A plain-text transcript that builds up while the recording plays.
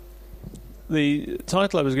The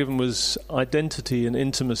title I was given was Identity and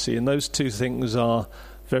Intimacy, and those two things are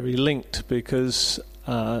very linked because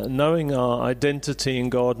knowing our identity in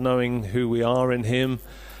God, knowing who we are in Him,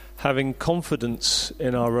 having confidence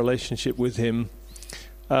in our relationship with Him,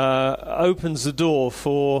 opens the door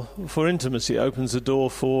for intimacy, opens the door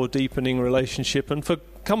for deepening relationship and for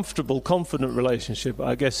comfortable, confident relationship.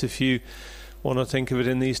 I guess if you want to think of it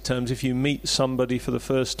in these terms, if you meet somebody for the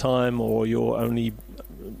first time or you're only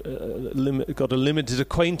got a limited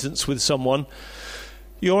acquaintance with someone,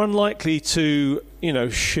 you're unlikely to,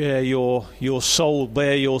 share your soul,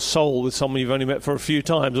 bare your soul with someone you've only met for a few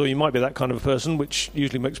times, or you might be that kind of a person, which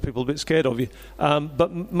usually makes people a bit scared of you.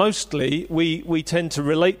 But mostly, we tend to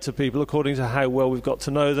relate to people according to how well we've got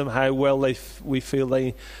to know them, how well we feel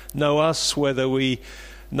they know us, whether we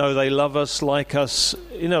know they love us, like us.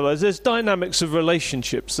 There's dynamics of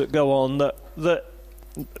relationships that go on that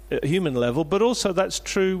at human level, but also that's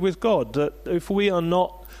true with God, that if we are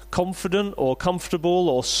not confident or comfortable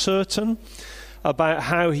or certain about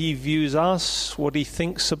how He views us, what He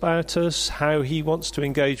thinks about us, how He wants to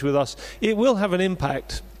engage with us, it will have an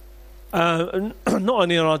impact not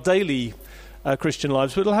only on our daily Christian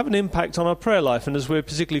lives, but it'll have an impact on our prayer life. And as we're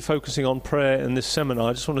particularly focusing on prayer in this seminar,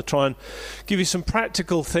 I just want to try and give you some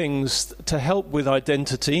practical things to help with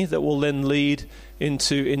identity that will then lead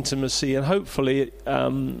into intimacy. And hopefully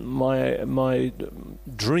my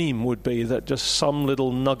dream would be that just some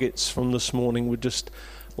little nuggets from this morning would just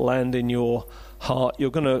land in your heart.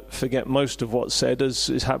 You're going to forget most of what's said, as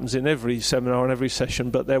happens in every seminar and every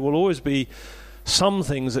session, but there will always be some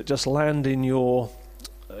things that just land in your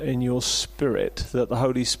spirit, that the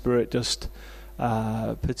Holy Spirit just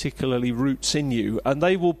particularly roots in you, and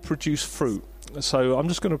they will produce fruit. So I'm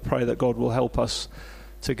just going to pray that God will help us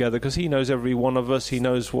together, because He knows every one of us. He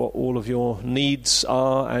knows what all of your needs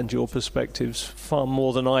are and your perspectives far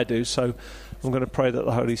more than I do. So I'm going to pray that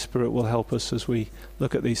the Holy Spirit will help us as we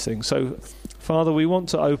look at these things. So, Father, we want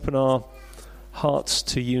to open our hearts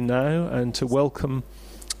to You now and to welcome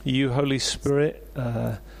You, Holy Spirit,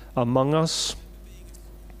 among us.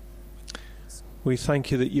 We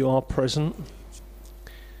thank You that You are present.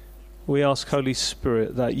 We ask, Holy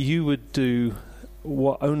Spirit, that You would do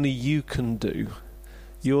what only You can do.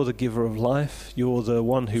 You're the giver of life. You're the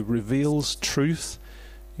one who reveals truth.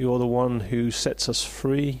 You're the one who sets us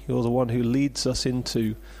free. You're the one who leads us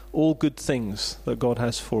into all good things that God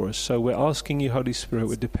has for us. So we're asking You, Holy Spirit,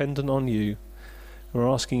 we're dependent on You. We're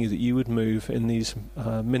asking You that You would move in these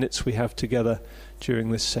minutes we have together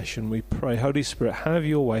during this session. We pray, Holy Spirit, have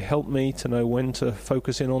Your way. Help me to know when to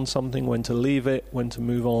focus in on something, when to leave it, when to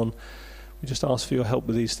move on. We just ask for Your help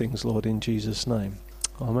with these things, Lord, in Jesus' name.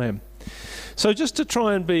 Amen. So just to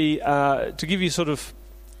try and to give you sort of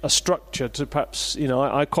a structure to perhaps,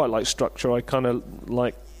 I quite like structure. I kind of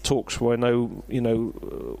like talks where I know,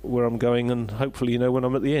 where I'm going, and hopefully when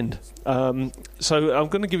I'm at the end. So I'm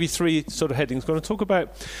going to give you three sort of headings. I'm going to talk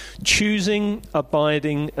about choosing,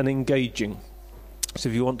 abiding, and engaging. So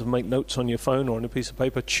if you want to make notes on your phone or on a piece of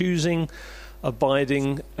paper, choosing,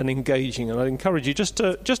 abiding, and engaging. And I'd encourage you just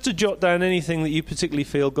to jot down anything that you particularly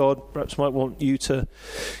feel God perhaps might want you to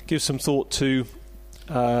give some thought to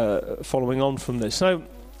following on from this. So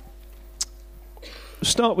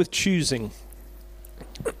start with choosing.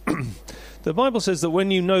 The Bible says that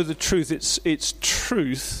when you know the truth, it's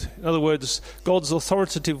truth. In other words, God's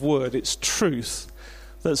authoritative word, it's truth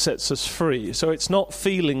that sets us free. So it's not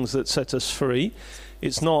feelings that set us free.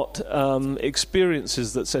 It's not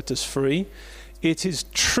experiences that set us free. It is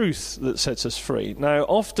truth that sets us free. Now,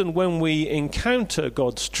 often when we encounter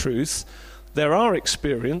God's truth, there are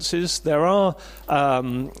experiences, there are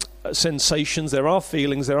sensations, there are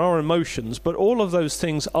feelings, there are emotions, but all of those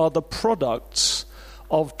things are the products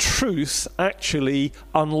of truth actually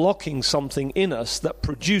unlocking something in us that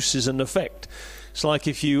produces an effect. It's like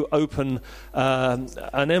if you open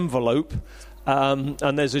an envelope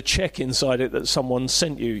and there's a check inside it that someone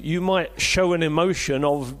sent you. You might show an emotion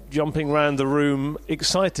of jumping around the room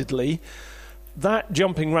excitedly. That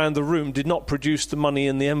jumping around the room did not produce the money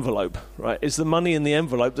in the envelope, right? It's the money in the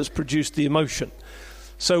envelope that's produced the emotion.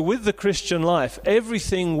 So with the Christian life,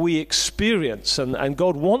 everything we experience, and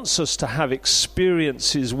God wants us to have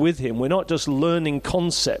experiences with Him. We're not just learning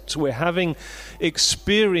concepts. We're having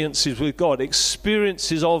experiences with God.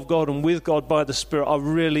 Experiences of God and with God by the Spirit are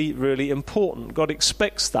really, really important. God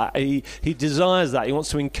expects that. He desires that. He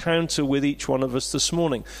wants to encounter with each one of us this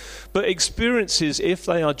morning. But experiences, if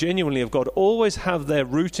they are genuinely of God, always have their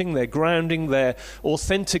rooting, their grounding, their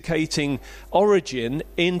authenticating origin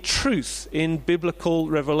in truth, in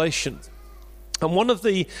biblical revelation. And one of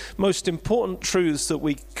the most important truths that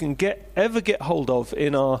we can ever get hold of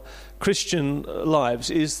in our Christian lives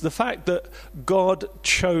is the fact that God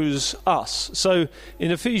chose us. So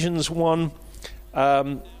in Ephesians 1,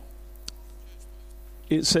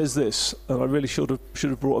 it says this, and I really should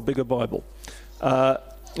have brought a bigger Bible.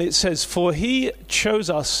 It says, "For he chose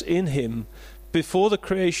us in him before the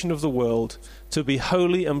creation of the world to be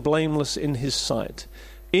holy and blameless in his sight.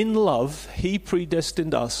 In love, he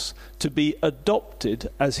predestined us to be adopted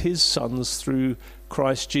as his sons through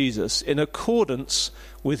Christ Jesus, in accordance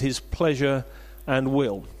with his pleasure and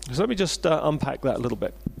will." So let me just unpack that a little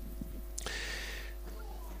bit.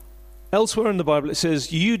 Elsewhere in the Bible it says,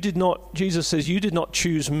 Jesus says, "You did not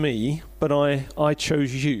choose me, but I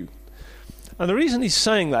chose you." And the reason he's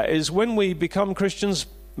saying that is when we become Christians,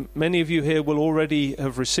 many of you here will already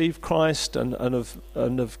have received Christ and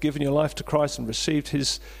have given your life to Christ and received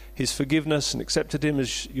his forgiveness and accepted him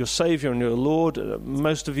as your Saviour and your Lord.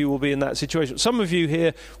 Most of you will be in that situation. Some of you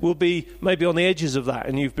here will be maybe on the edges of that,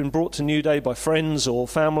 and you've been brought to Newday by friends or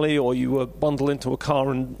family, or you were bundled into a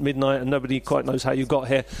car at midnight and nobody quite knows how you got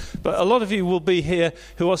here. But a lot of you will be here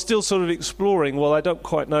who are still sort of exploring, well, I don't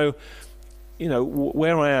quite know,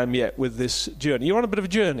 where I am yet with this journey. You're on a bit of a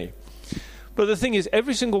journey. But the thing is,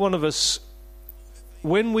 every single one of us,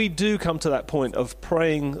 when we do come to that point of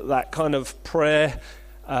praying that kind of prayer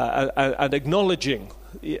and acknowledging,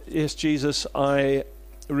 yes, Jesus, I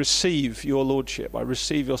receive your lordship, I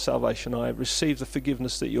receive your salvation, I receive the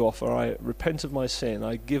forgiveness that you offer, I repent of my sin,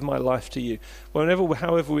 I give my life to you.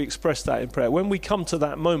 However we express that in prayer, when we come to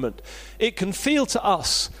that moment, it can feel to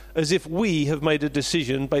us as if we have made a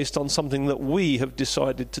decision based on something that we have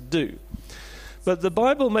decided to do. But the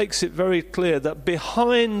Bible makes it very clear that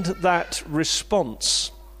behind that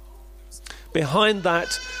response, behind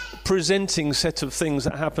that presenting set of things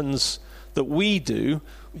that happens that we do,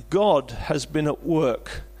 God has been at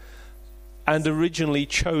work and originally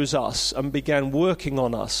chose us and began working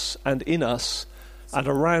on us and in us and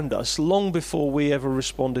around us long before we ever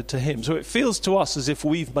responded to him. So it feels to us as if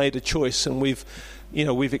we've made a choice and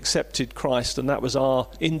we've accepted Christ, and that was our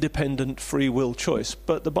independent free will choice.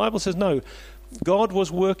 But the Bible says no. God was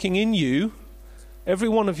working in you, every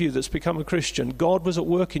one of you that's become a Christian. God was at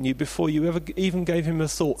work in you before you ever even gave him a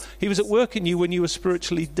thought. He was at work in you when you were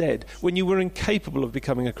spiritually dead, when you were incapable of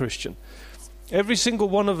becoming a Christian. Every single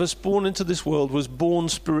one of us born into this world was born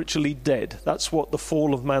spiritually dead. That's what the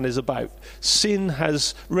fall of man is about. Sin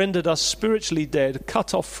has rendered us spiritually dead,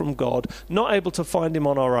 cut off from God, not able to find him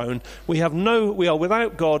on our own. We are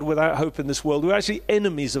without God, without hope in this world. We're actually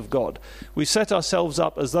enemies of God. We set ourselves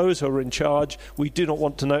up as those who are in charge. We do not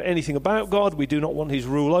want to know anything about God. We do not want his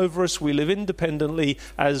rule over us. We live independently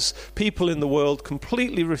as people in the world,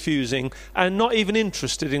 completely refusing and not even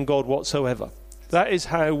interested in God whatsoever. That is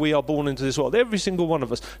how we are born into this world. Every single one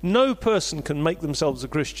of us. No person can make themselves a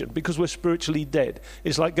Christian because we're spiritually dead.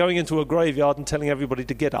 It's like going into a graveyard and telling everybody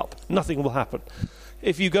to get up. Nothing will happen.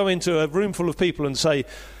 If you go into a room full of people and say,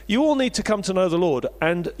 you all need to come to know the Lord,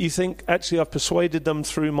 and you think, actually, I've persuaded them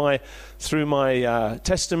through my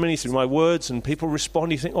testimony, through my words, and people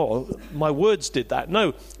respond, you think, oh, my words did that.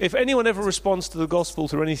 No, if anyone ever responds to the gospel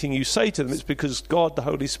through anything you say to them, it's because God, the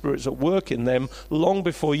Holy Spirit, is at work in them long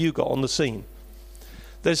before you got on the scene.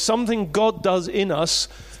 There's something God does in us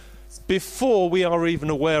before we are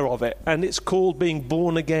even aware of it, and it's called being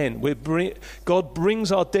born again. God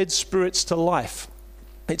brings our dead spirits to life.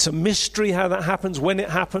 It's a mystery how that happens, when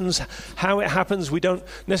it happens, how it happens. We don't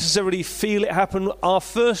necessarily feel it happen. Our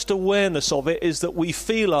first awareness of it is that we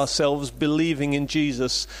feel ourselves believing in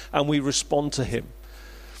Jesus and we respond to him.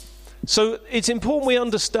 So it's important we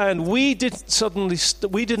understand we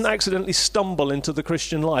didn't accidentally stumble into the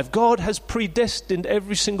Christian life. God has predestined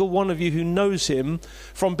every single one of you who knows him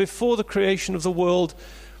from before the creation of the world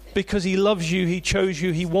because he loves you, he chose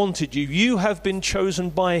you, he wanted you. You have been chosen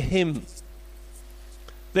by him.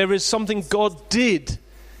 There is something God did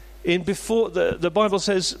before the Bible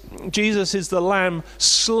says Jesus is the lamb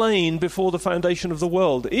slain before the foundation of the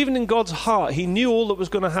world. Even in God's heart, he knew all that was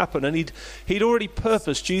going to happen, and he'd already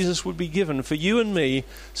purposed Jesus would be given for you and me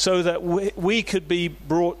so that we could be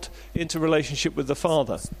brought into relationship with the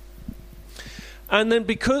Father. And then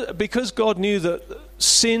because God knew that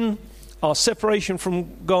sin, our separation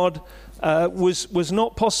from God, was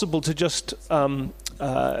not possible to just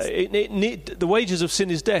the wages of sin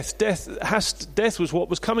is death. Death was what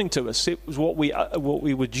was coming to us. It was what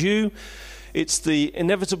we were due. It's the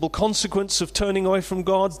inevitable consequence of turning away from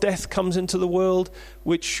God. Death comes into the world,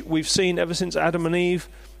 which we've seen ever since Adam and Eve.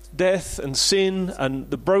 Death and sin and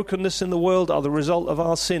the brokenness in the world are the result of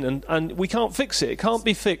our sin, and we can't fix it. It can't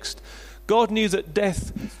be fixed. God knew that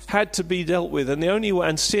death had to be dealt with,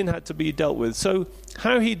 and sin had to be dealt with. So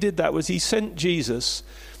how he did that was he sent Jesus,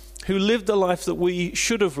 who lived the life that we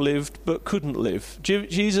should have lived but couldn't live.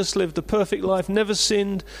 Jesus lived a perfect life, never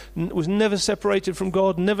sinned, was never separated from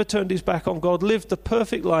God, never turned his back on God, lived the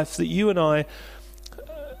perfect life that you and I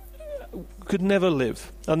could never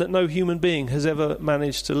live, and that no human being has ever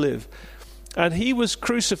managed to live. And he was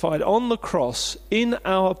crucified on the cross in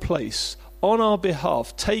our place, on our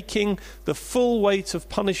behalf, taking the full weight of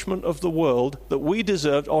punishment of the world that we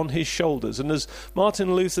deserved on his shoulders. And as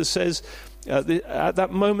Martin Luther says, at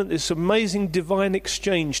that moment this amazing divine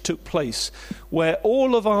exchange took place where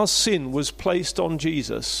all of our sin was placed on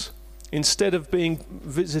Jesus instead of being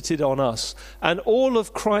visited on us, and all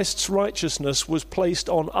of Christ's righteousness was placed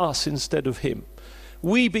on us instead of him.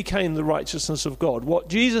 We became the righteousness of God. What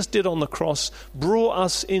Jesus did on the cross brought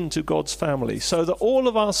us into God's family, so that all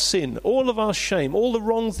of our sin, all of our shame, all the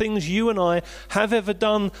wrong things you and I have ever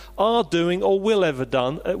done, are doing, or will ever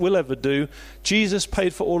do, Jesus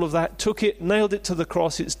paid for all of that, took it, nailed it to the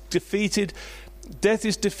cross. It's defeated. Death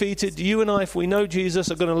is defeated. You and I, if we know Jesus,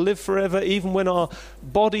 are going to live forever. Even when our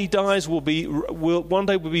body dies, one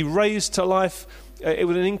day we'll be raised to life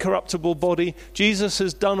with an incorruptible body. Jesus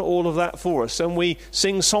has done all of that for us, and we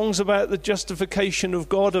sing songs about the justification of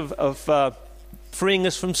God, of freeing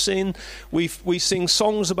us from sin. We sing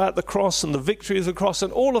songs about the cross and the victory of the cross,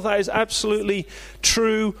 and all of that is absolutely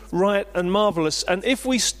true, right, and marvelous. And if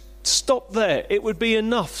we stop there, it would be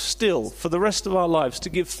enough still for the rest of our lives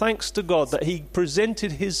to give thanks to God that he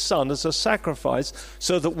presented his son as a sacrifice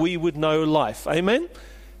so that we would know life. Amen?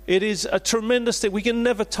 It is a tremendous thing. We can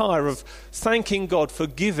never tire of thanking God for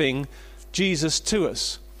giving Jesus to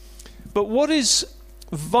us. But what is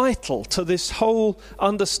vital to this whole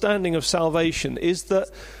understanding of salvation is that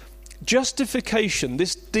justification,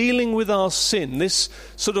 this dealing with our sin, this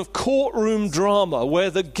sort of courtroom drama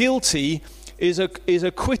where the guilty is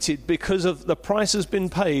acquitted because of the price has been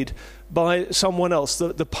paid by someone else,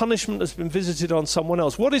 the punishment has been visited on someone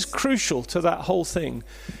else. What is crucial to that whole thing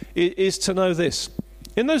is to know this.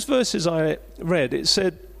 In those verses I read, it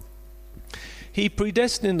said, he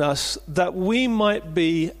predestined us that we might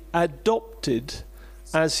be adopted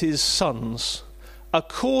as his sons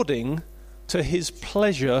according to his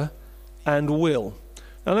pleasure and will.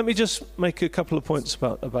 Now let me just make a couple of points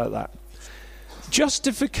about that.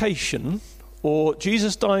 Justification, or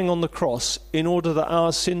Jesus dying on the cross in order that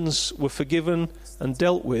our sins were forgiven and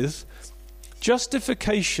dealt with,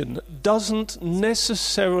 justification doesn't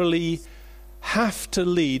necessarily have to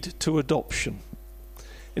lead to adoption.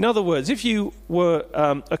 In other words, if you were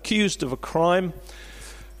accused of a crime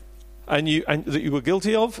and that you were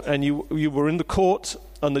guilty of, and you were in the court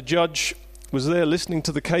and the judge was there listening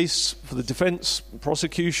to the case for the defense,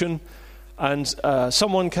 prosecution, and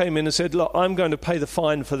someone came in and said, look, I'm going to pay the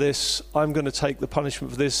fine for this, I'm going to take the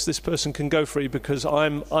punishment for this person can go free because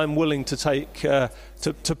I'm willing to take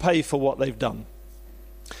to pay for what they've done.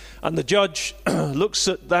 And the judge looks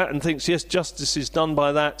at that and thinks, yes, justice is done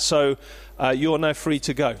by that, so you're now free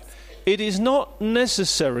to go. It is not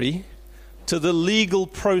necessary to the legal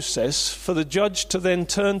process for the judge to then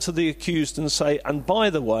turn to the accused and say, and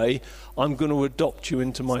by the way, I'm going to adopt you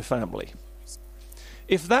into my family.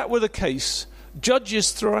 If that were the case,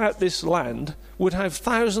 judges throughout this land would have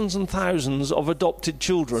thousands and thousands of adopted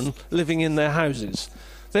children living in their houses.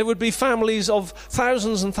 There would be families of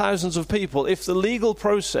thousands and thousands of people if the legal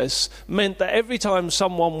process meant that every time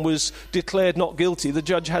someone was declared not guilty, the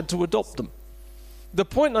judge had to adopt them. The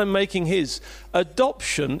point I'm making is,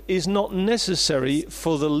 adoption is not necessary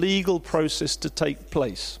for the legal process to take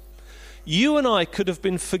place. You and I could have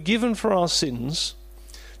been forgiven for our sins,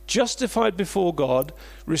 justified before God,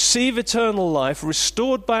 receive eternal life,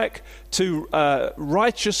 restored back to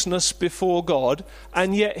righteousness before God,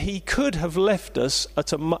 and yet he could have left us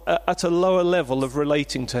at a lower level of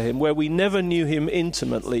relating to him, where we never knew him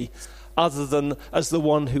intimately other than as the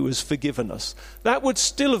one who has forgiven us. That would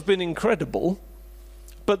still have been incredible,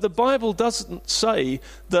 but the Bible doesn't say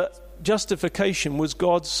that justification was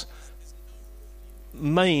God's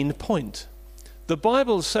main point. The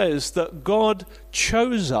Bible says that God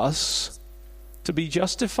chose us to be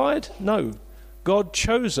justified? No. God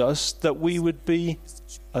chose us that we would be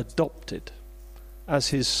adopted as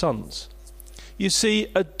his sons. You see,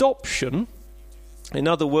 adoption, in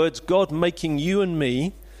other words, God making you and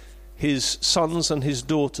me his sons and his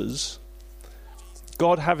daughters,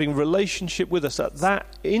 God having relationship with us at that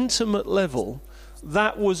intimate level,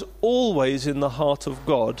 that was always in the heart of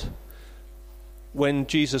God when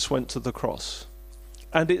Jesus went to the cross.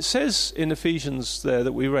 And it says in Ephesians there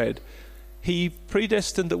that we read, he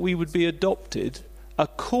predestined that we would be adopted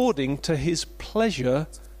according to his pleasure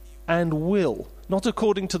and will. Not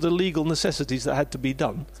according to the legal necessities that had to be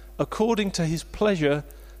done. According to his pleasure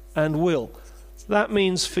and will. That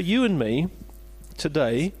means for you and me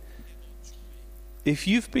today, if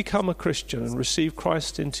you've become a Christian and received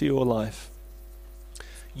Christ into your life,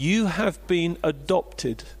 you have been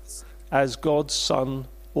adopted as God's son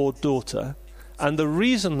or daughter, and the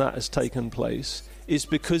reason that has taken place is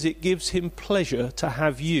because it gives him pleasure to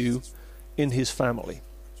have you in his family.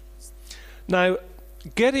 Now,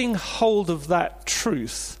 getting hold of that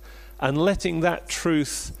truth and letting that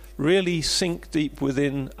truth really sink deep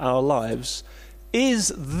within our lives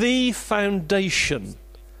is the foundation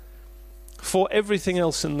for everything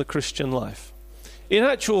else in the Christian life. In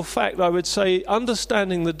actual fact, I would say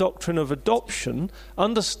understanding the doctrine of adoption,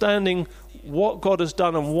 understanding what God has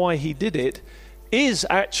done and why he did it, is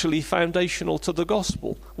actually foundational to the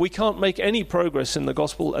gospel. We can't make any progress in the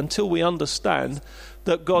gospel until we understand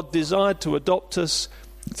that God desired to adopt us.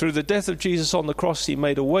 Through the death of Jesus on the cross, he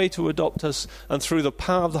made a way to adopt us, and through the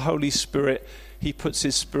power of the Holy Spirit, he puts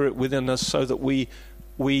his Spirit within us so that we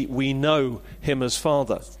know him as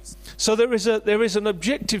Father. So there is an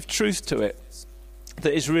objective truth to it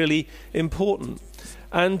that is really important.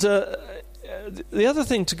 And the other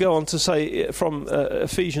thing to go on to say from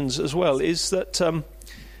Ephesians as well is that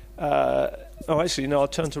I'll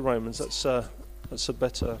turn to Romans. That's a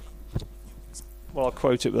better. Well, I'll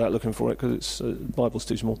quote it without looking for it because the Bible's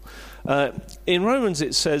too small. In Romans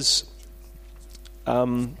it says,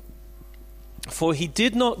 "For he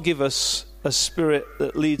did not give us a spirit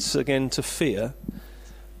that leads again to fear,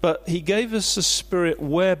 but he gave us a spirit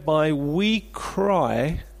whereby we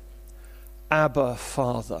cry, Abba,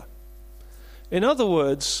 Father." In other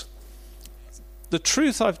words, the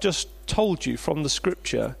truth I've just told you from the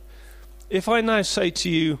scripture, if I now say to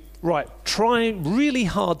you, right, try really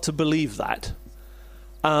hard to believe that,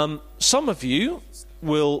 some of you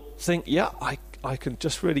will think, yeah, I can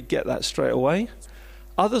just really get that straight away.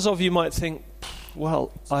 Others of you might think,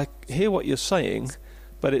 well, I hear what you're saying,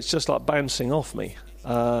 but it's just like bouncing off me.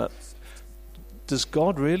 Does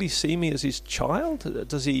God really see me as his child?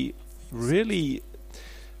 Does he really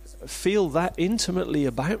feel that intimately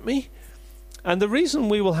about me? And the reason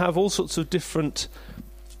we will have all sorts of different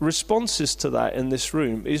responses to that in this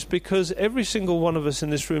room is because every single one of us in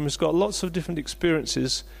this room has got lots of different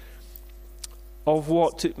experiences of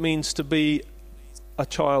what it means to be a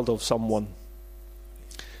child of someone.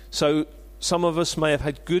 So some of us may have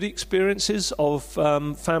had good experiences of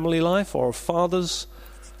family life or of fathers.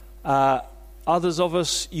 Others of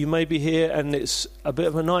us, you may be here and it's a bit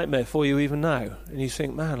of a nightmare for you even now. And you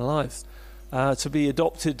think, man alive, to be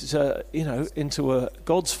adopted into a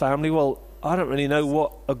God's family, well, I don't really know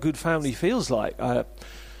what a good family feels like.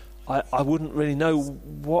 I wouldn't really know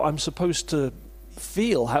what I'm supposed to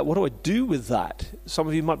feel. What do I do with that? Some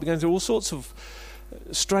of you might be going through all sorts of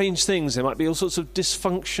strange things. There might be all sorts of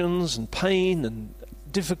dysfunctions and pain and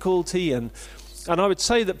difficulty. And I would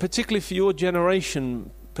say that particularly for your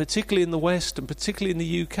generation, particularly in the West and particularly in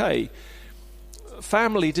the UK,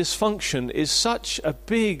 family dysfunction is such a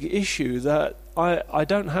big issue that I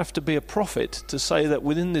don't have to be a prophet to say that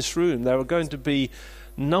within this room there are going to be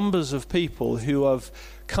numbers of people who have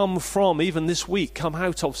come from, even this week, come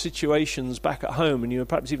out of situations back at home, and you're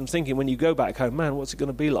perhaps even thinking when you go back home, man, what's it going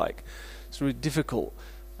to be like? It's really difficult.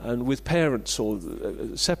 And with parents or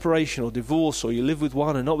separation or divorce, or you live with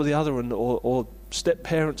one and not with the other, and or step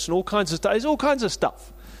parents and all kinds of stuff. There's all kinds of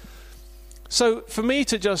stuff. So for me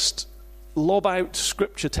to just lob out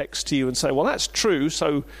scripture text to you and say, well, that's true,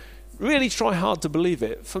 so really try hard to believe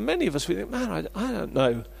it. For many of us, we think, man, I don't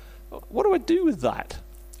know. What do I do with that?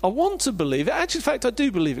 I want to believe it. Actually, in fact, I do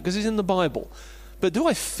believe it because it's in the Bible. But do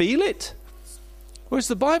I feel it? Whereas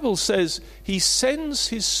the Bible says he sends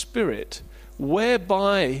his Spirit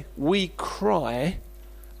whereby we cry,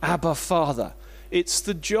 Abba, Father. It's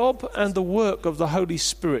the job and the work of the Holy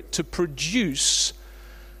Spirit to produce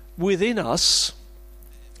within us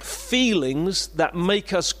feelings that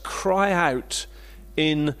make us cry out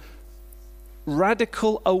in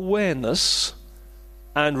radical awareness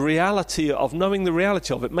and reality of knowing the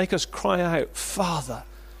reality of it, make us cry out, Father,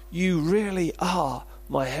 you really are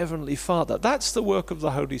my heavenly Father. That's the work of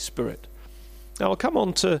the Holy Spirit. Now I'll come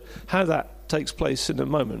on to how that takes place in a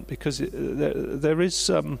moment, because there is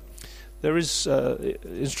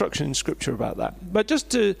instruction in Scripture about that. But just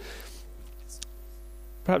to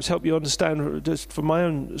perhaps help you understand, just from my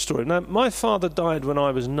own story. Now, my father died when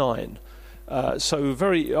I was 9. I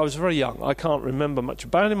was very young. I can't remember much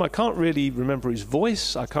about him. I can't really remember his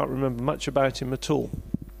voice. I can't remember much about him at all.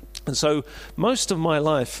 And so most of my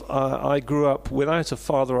life, I grew up without a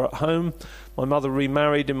father at home. My mother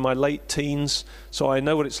remarried in my late teens, so I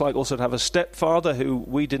know what it's like also to have a stepfather who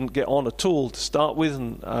we didn't get on at all to start with.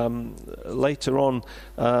 And later on,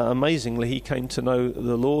 amazingly, he came to know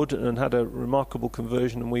the Lord and had a remarkable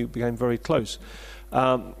conversion, and we became very close.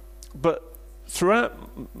 But throughout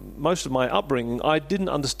most of my upbringing, I didn't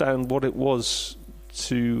understand what it was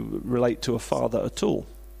to relate to a father at all.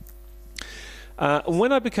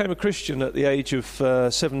 When I became a Christian at the age of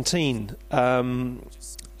 17,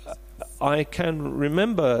 I can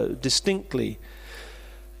remember distinctly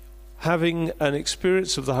having an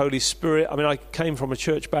experience of the Holy Spirit. I mean, I came from a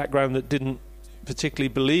church background that didn't particularly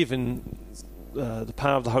believe in the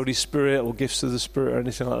power of the Holy Spirit or gifts of the Spirit or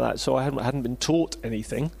anything like that, so I hadn't been taught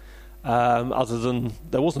anything other than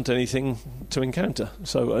there wasn't anything to encounter.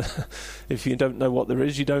 So if you don't know what there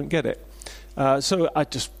is, you don't get it. So I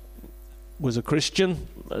just was a Christian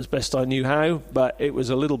as best I knew how, but it was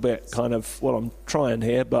a little bit kind of, well, I'm trying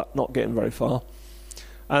here, but not getting very far.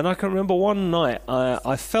 And I can remember one night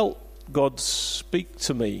I felt God speak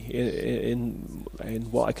to me in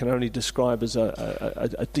what I can only describe as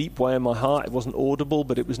a deep way in my heart. It wasn't audible,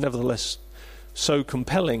 but it was nevertheless so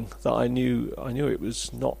compelling that I knew it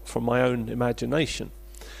was not from my own imagination.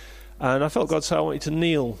 And I felt God say, I want you to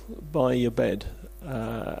kneel by your bed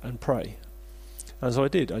and pray. And so I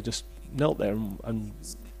did. I just knelt there and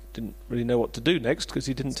didn't really know what to do next because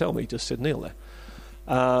he didn't tell me. He just said kneel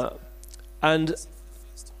there. And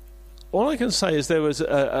all I can say is there was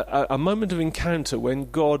a moment of encounter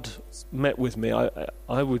when God met with me.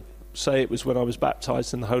 I would say it was when I was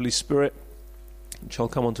baptized in the Holy Spirit, which I'll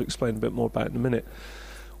come on to explain a bit more about in a minute,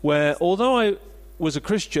 where although I was a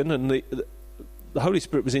Christian and the Holy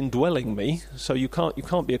Spirit was indwelling me, so you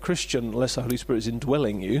can't be a Christian unless the Holy Spirit is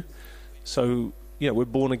indwelling you. So we're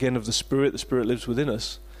born again of the Spirit lives within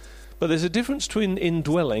us. But there's a difference between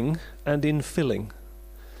indwelling and infilling.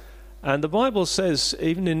 And the Bible says,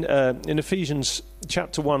 even in Ephesians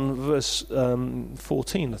chapter 1, verse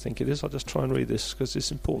 14, I think it is. I'll just try and read this because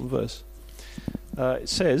it's an important verse. It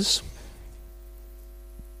says,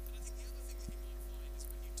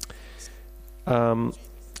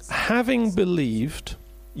 having believed,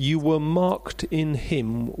 you were marked in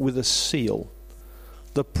him with a seal,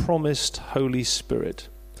 the promised Holy Spirit.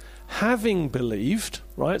 Having believed,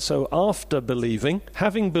 right? So after believing,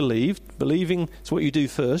 believing is what you do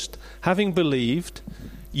first. Having believed,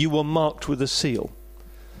 you were marked with a seal.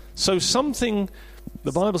 So something,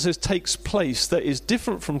 the Bible says, takes place that is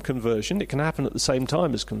different from conversion. It can happen at the same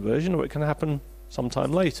time as conversion, or it can happen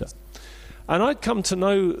sometime later. And I'd come to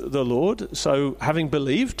know the Lord, so having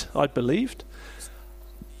believed, I'd believed.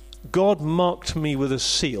 God marked me with a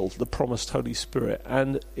seal, the promised Holy Spirit,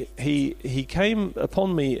 and he came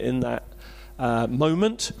upon me in that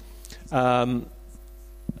moment. I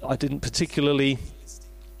didn't particularly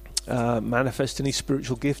manifest any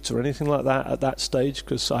spiritual gifts or anything like that at that stage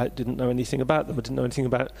because I didn't know anything about them. I didn't know anything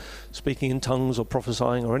about speaking in tongues or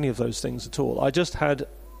prophesying or any of those things at all. I just had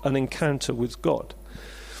an encounter with God.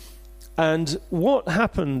 And what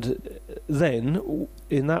happened then,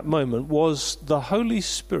 in that moment, was the Holy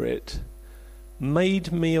Spirit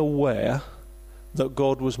made me aware that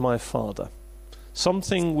God was my Father.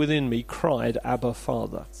 Something within me cried, Abba,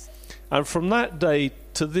 Father. And from that day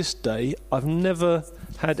to this day, I've never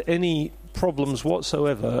had any problems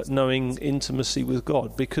whatsoever knowing intimacy with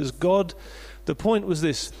God. Because God, the point was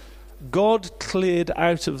this, God cleared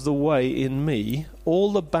out of the way in me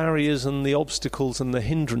all the barriers and the obstacles and the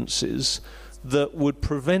hindrances that would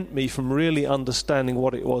prevent me from really understanding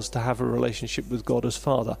what it was to have a relationship with God as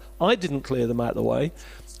Father. I didn't clear them out of the way.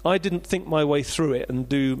 I didn't think my way through it and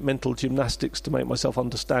do mental gymnastics to make myself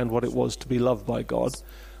understand what it was to be loved by God.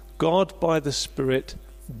 God, by the Spirit,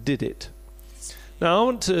 did it. Now, I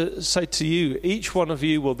want to say to you, each one of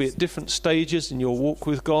you will be at different stages in your walk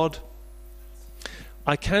with God.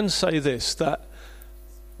 I can say this, that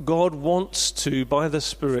God wants to, by the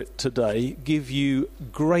Spirit today, give you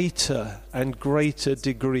greater and greater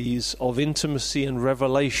degrees of intimacy and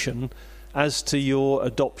revelation as to your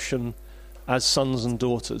adoption as sons and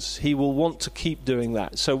daughters. He will want to keep doing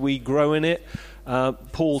that. So we grow in it.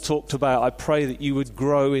 Paul talked about, I pray that you would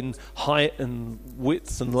grow in height and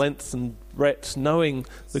width and length and breadth, knowing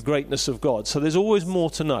the greatness of God. So there's always more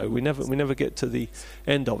to know. We never get to the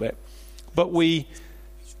end of it. But we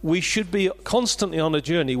should be constantly on a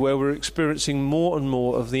journey where we're experiencing more and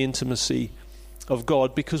more of the intimacy of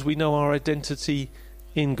God because we know our identity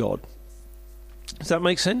in God. Does that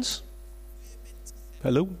make sense?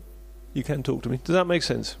 Hello? You can talk to me. Does that make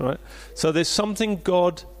sense? Right? So there's something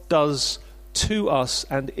God does to us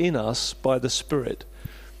and in us by the Spirit.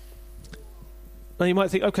 Now you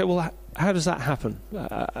might think, okay, well, how does that happen?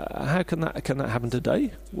 How can that happen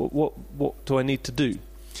today? What do I need to do?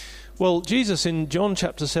 Well, Jesus in John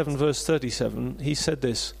chapter 7, verse 37, he said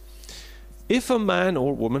this: if a man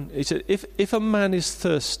or woman, he said, if a man is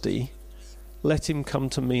thirsty, let him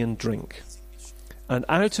come to me and drink. And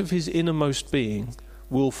out of his innermost being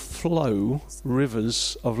will flow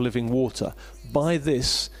rivers of living water. By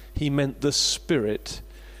this he meant the Spirit,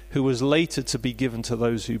 who was later to be given to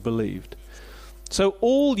those who believed. So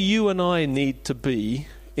all you and I need to be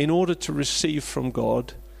in order to receive from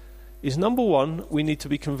God is, number one, we need to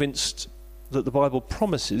be convinced that the Bible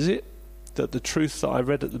promises it, that the truth that I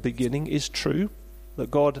read at the beginning is true,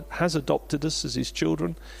 that God has adopted us as his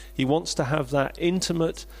children. He wants to have that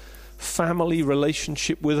intimate family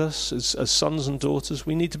relationship with us as sons and daughters.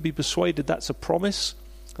 We need to be persuaded that's a promise,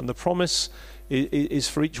 and the promise is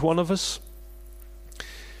for each one of us.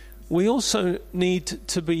 We also need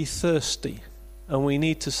to be thirsty, and we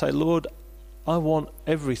need to say, Lord, I want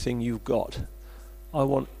everything you've got. I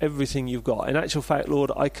want everything you've got. In actual fact,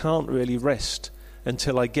 Lord, I can't really rest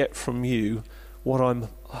until I get from you what I'm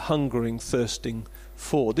hungering, thirsting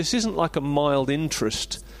for. This isn't like a mild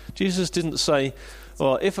interest. Jesus didn't say,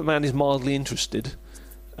 well, if a man is mildly interested,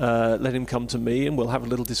 let him come to me and we'll have a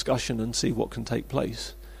little discussion and see what can take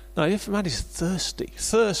place. No, if a man is thirsty.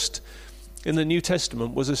 Thirst in the New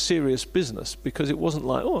Testament was a serious business, because it wasn't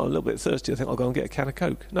like, oh, I'm a little bit thirsty, I think I'll go and get a can of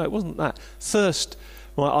Coke. No, it wasn't that. Thirst,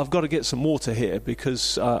 well, I've got to get some water here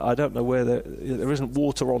because I don't know where there isn't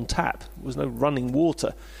water on tap. There was no running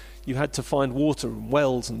water. You had to find water in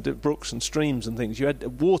wells and brooks and streams and things.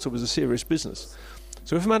 Water was a serious business.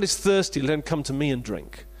 So if a man is thirsty, let him come to me and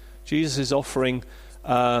drink. Jesus is offering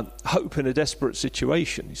hope in a desperate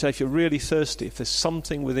situation. You say, if you're really thirsty, if there's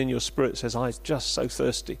something within your spirit that says, I'm just so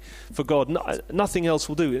thirsty for God, nothing else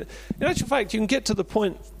will do. In actual fact, you can get to the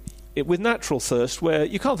point with natural thirst where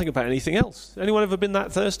you can't think about anything else. Anyone ever been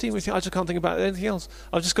that thirsty? We think, I just can't think about anything else.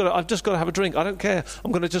 I've just got to have a drink. I don't care.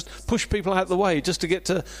 I'm going to just push people out of the way just to get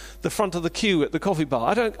to the front of the queue at the coffee bar.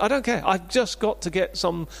 I don't care. I've just got to get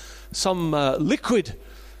some liquid.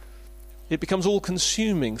 It becomes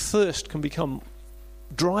all-consuming. Thirst can become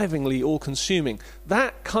drivingly all-consuming.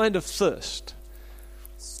 That kind of thirst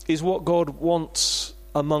is what God wants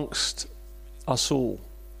amongst us all.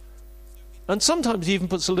 And sometimes he even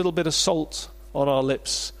puts a little bit of salt on our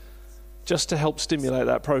lips just to help stimulate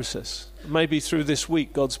that process. Maybe through this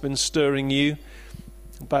week God's been stirring you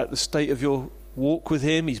about the state of your walk with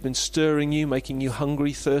him. He's been stirring you, making you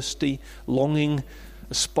hungry, thirsty, longing,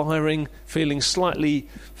 aspiring, feeling slightly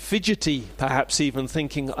fidgety, perhaps even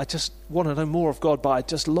thinking, I just want to know more of God, but I'm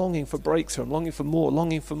just longing for breakthrough. I'm longing for more,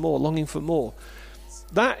 longing for more, longing for more.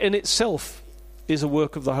 That in itself is a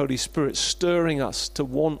work of the Holy Spirit, stirring us to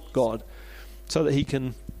want God so that he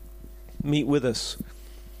can meet with us.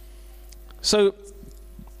 So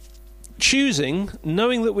choosing,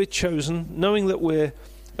 knowing that we're chosen, knowing that we're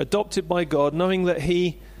adopted by God, knowing that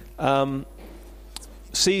he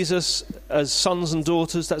sees us as sons and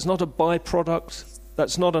daughters, that's not a byproduct,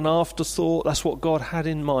 that's not an afterthought, that's what God had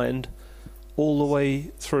in mind all the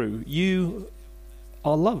way through. You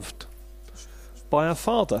are loved by our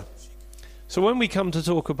Father. So when we come to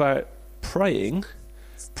talk about praying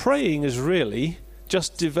is really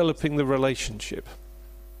just developing the relationship.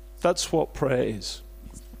 That's what prayer is.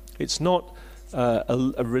 It's not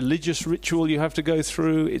a religious ritual you have to go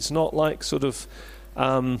through. It's not like sort of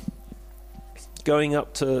going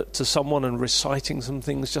up to someone and reciting some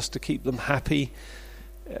things just to keep them happy.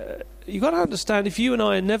 You've got to understand, if you and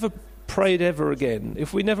I never prayed ever again,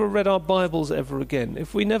 if we never read our Bibles ever again,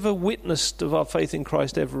 if we never witnessed of our faith in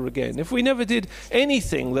Christ ever again, if we never did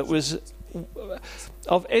anything that was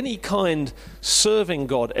of any kind serving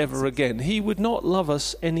God ever again, he would not love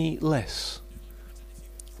us any less.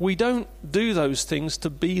 We don't do those things to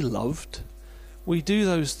be loved. We do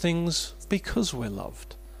those things because we're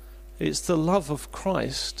loved. It's the love of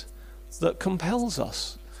Christ that compels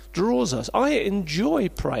us, draws us. I enjoy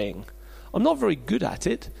praying. I'm not very good at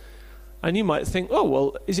it. And you might think, oh,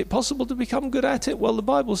 well, is it possible to become good at it? Well, the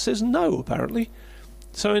Bible says no, apparently.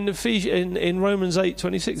 So in Romans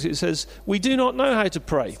 8:26 it says, we do not know how to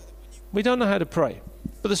pray. We don't know how to pray,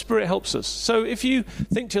 but the Spirit helps us. So if you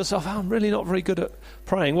think to yourself, I'm really not very good at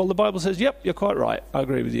praying, well, the Bible says, yep, you're quite right. I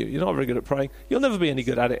agree with you. You're not very good at praying. You'll never be any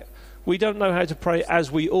good at it. We don't know how to pray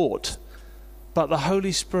as we ought, but the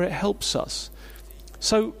Holy Spirit helps us.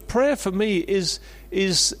 So prayer for me is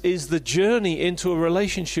the journey into a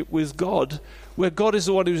relationship with God, where God is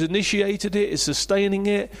the one who's initiated it, is sustaining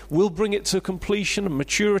it, will bring it to completion and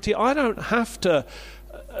maturity. I don't have to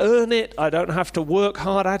earn it. I don't have to work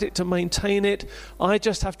hard at it to maintain it. I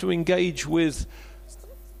just have to engage with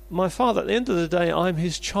my Father, at the end of the day, I'm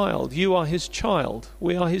his child. You are his child.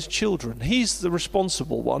 We are his children. He's the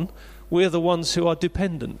responsible one. We're the ones who are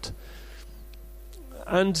dependent.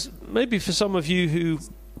 And maybe for some of you who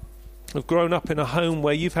have grown up in a home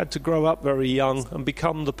where you've had to grow up very young and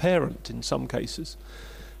become the parent in some cases,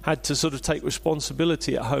 had to sort of take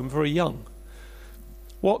responsibility at home very young.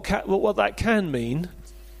 What that can mean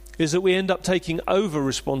is that we end up taking over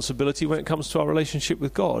responsibility when it comes to our relationship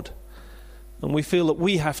with God. And we feel that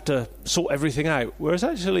we have to sort everything out. Whereas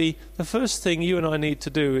actually, the first thing you and I need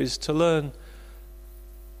to do is to learn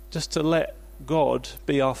just to let God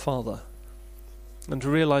be our Father. And to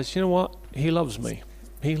realize, you know what? He loves me.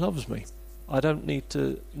 He loves me. I don't need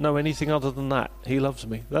to know anything other than that. He loves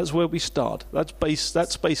me. That's where we start. That's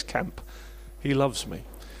base camp. He loves me.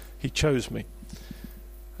 He chose me.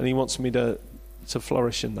 And he wants me to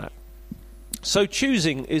flourish in that. So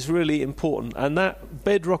choosing is really important, and that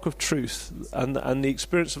bedrock of truth and the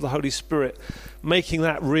experience of the Holy Spirit, making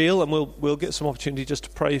that real, and we'll get some opportunity just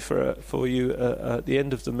to pray for you at the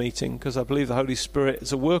end of the meeting, because I believe the Holy Spirit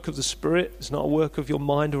is a work of the Spirit. It's not a work of your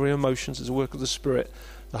mind or your emotions. It's a work of the Spirit.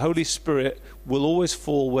 The Holy Spirit will always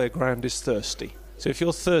fall where ground is thirsty. So if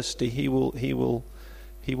you're thirsty, he will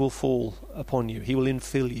fall upon you. He will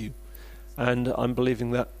infill you, and I'm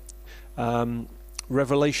believing that.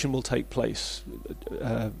 Revelation will take place.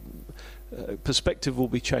 Perspective will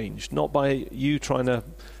be changed, not by you trying to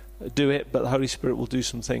do it, but the Holy Spirit will do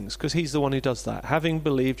some things, because he's the one who does that. Having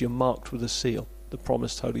believed, you're marked with a seal, the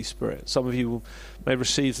promised Holy Spirit. Some of you may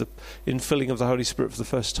receive the infilling of the Holy Spirit for the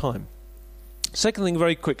first time. Second thing,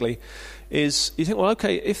 very quickly, is you think, well,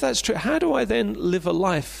 okay, if that's true, how do I then live a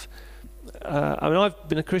life? I've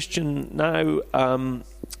been a Christian now,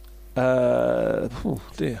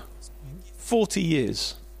 40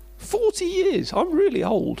 years. 40 years. I'm really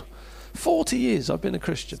old. 40 years I've been a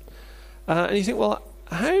Christian. And you think, well,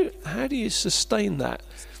 how do you sustain that?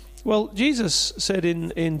 Well, Jesus said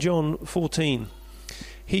in John 14,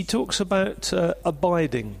 he talks about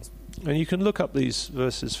abiding. And you can look up these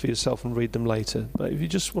verses for yourself and read them later. But if you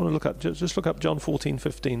just want to look up, just look up John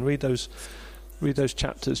 14:15. Read those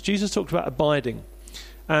chapters. Jesus talked about abiding.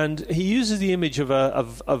 And he uses the image of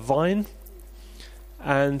a vine.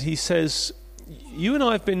 And he says, you and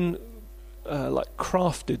I have been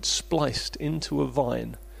crafted, spliced into a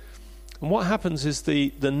vine. And what happens is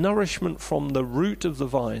the nourishment from the root of the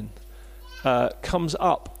vine comes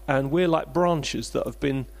up, and we're like branches that have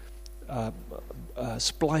been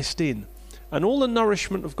spliced in. And all the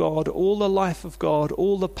nourishment of God, all the life of God,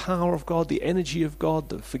 all the power of God, the energy of God,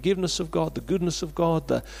 the forgiveness of God, the goodness of God,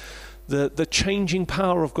 the changing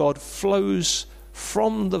power of God flows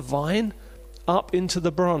from the vine up into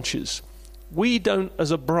the branches. We don't,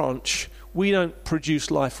 as a branch, we don't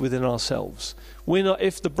produce life within ourselves. We're not.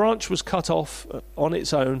 If the branch was cut off on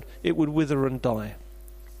its own, it would wither and die.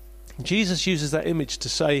 Jesus uses that image to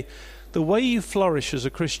say, the way you flourish as a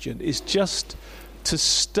Christian is just to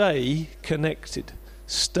stay connected.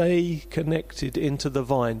 Stay connected into the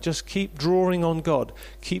vine. Just keep drawing on God.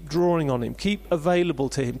 Keep drawing on him. Keep available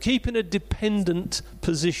to him. Keep in a dependent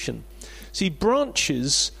position. See,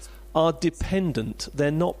 branches are dependent.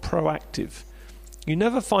 They're not proactive. You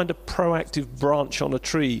never find a proactive branch on a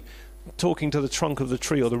tree talking to the trunk of the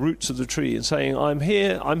tree or the roots of the tree and saying, I'm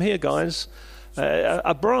here guys.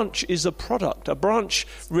 A branch is a product. A branch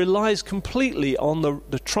relies completely on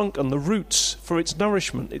the trunk and the roots for its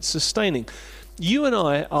nourishment, its sustaining. You and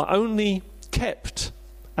I are only kept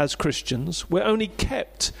as Christians, we're only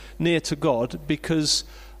kept near to God because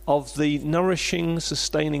of the nourishing,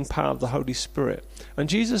 sustaining power of the Holy Spirit. And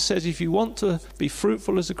Jesus says, if you want to be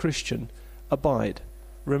fruitful as a Christian, abide,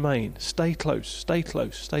 remain, stay close, stay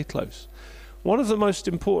close, stay close. One of the most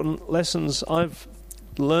important lessons I've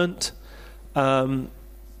learnt when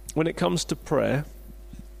it comes to prayer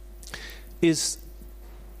is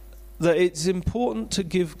that it's important to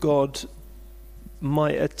give God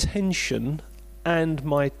my attention and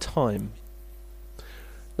my time.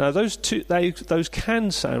 Now, those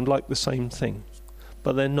can sound like the same thing,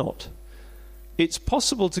 but they're not. It's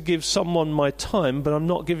possible to give someone my time, but I'm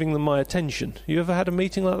not giving them my attention. You ever had a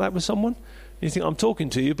meeting like that with someone? You think, I'm talking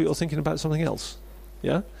to you, but you're thinking about something else.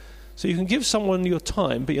 Yeah? So you can give someone your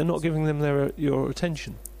time, but you're not giving them your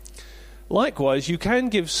attention. Likewise, you can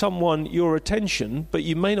give someone your attention, but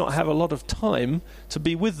you may not have a lot of time to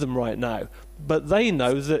be with them right now. But they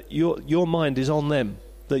know that your mind is on them,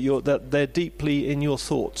 that they're deeply in your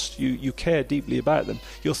thoughts. You care deeply about them.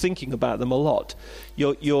 You're thinking about them a lot.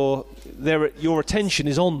 Your attention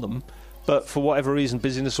is on them, but for whatever reason,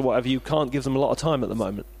 busyness or whatever, you can't give them a lot of time at the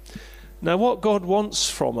moment. Now, what God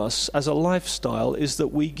wants from us as a lifestyle is that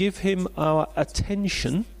we give him our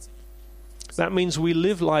attention That means we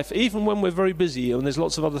live life, even when we're very busy and there's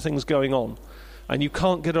lots of other things going on, and you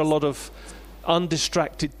can't get a lot of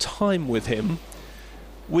undistracted time with him,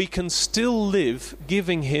 we can still live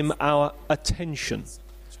giving him our attention.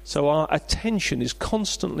 So our attention is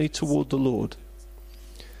constantly toward the Lord.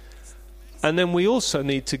 And then we also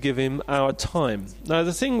need to give him our time. Now,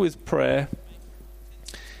 the thing with prayer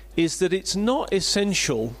is that it's not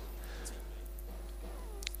essential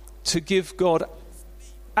to give God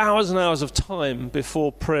hours and hours of time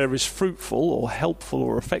before prayer is fruitful or helpful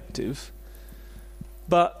or effective.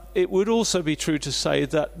 But it would also be true to say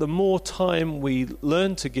that the more time we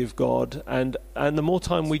learn to give God and the more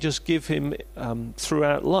time we just give him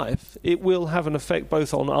throughout life, it will have an effect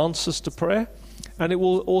both on answers to prayer, and it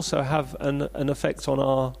will also have an effect on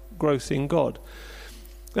our growth in God.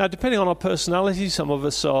 Now, depending on our personality, some of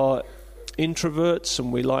us are introverts,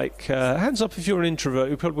 and we like hands up if you're an introvert.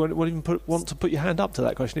 You probably won't even want to put your hand up to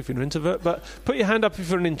that question if you're an introvert, but put your hand up if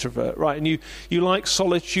you're an introvert, right? And you like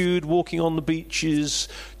solitude, walking on the beaches,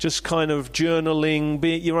 just kind of journaling,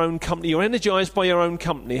 be at your own company. You're energized by your own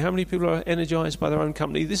company. How many people are energized by their own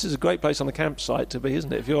company? This is a great place on a campsite to be,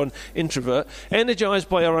 isn't it, if you're an introvert? Energized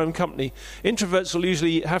by your own company. Introverts will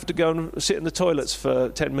usually have to go and sit in the toilets for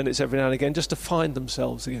 10 minutes every now and again just to find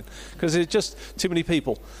themselves again, because there's just too many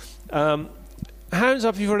people. Hands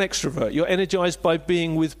up if you're an extrovert. You're energized by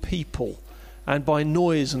being with people and by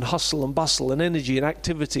noise and hustle and bustle and energy and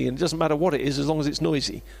activity, and it doesn't matter what it is as long as it's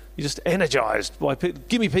noisy. You're just energized by people.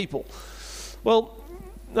 Give me people. Well,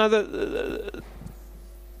 now there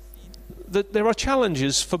are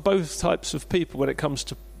challenges for both types of people when it comes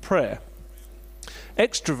to prayer.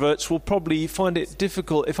 Extroverts will probably find it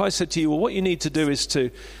difficult if I said to you, well, what you need to do is to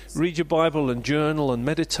read your Bible and journal and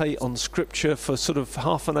meditate on Scripture for sort of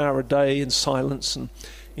half an hour a day in silence and,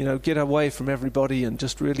 get away from everybody and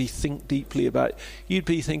just really think deeply about it. You'd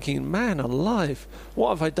be thinking, man alive, what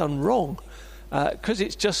have I done wrong? Because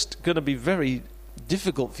it's just going to be very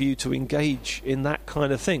difficult for you to engage in that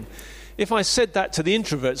kind of thing. If I said that to the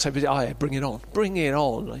introverts, they'd be, oh, yeah, bring it on.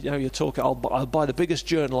 You're talking, I'll buy the biggest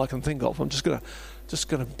journal I can think of. I'm just going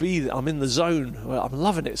to be there. I'm in the zone. Well, I'm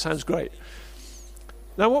loving it. Sounds great.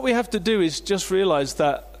 Now, what we have to do is just realize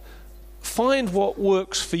that find what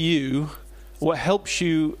works for you, what helps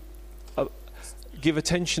you give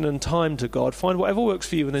attention and time to God. Find whatever works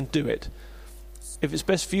for you and then do it. If it's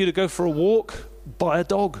best for you to go for a walk, buy a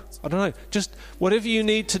dog. I don't know. Just whatever you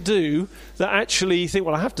need to do that actually you think,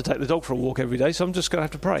 well, I have to take the dog for a walk every day, so I'm just going to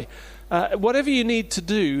have to pray. Whatever you need to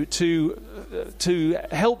do to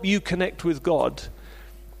help you connect with God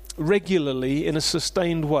regularly in a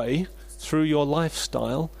sustained way through your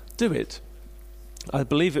lifestyle, do it. I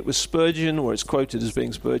believe it was Spurgeon, or it's quoted as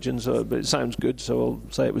being Spurgeon, but it sounds good, so I'll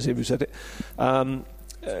say it was him who said it.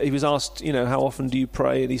 He was asked, how often do you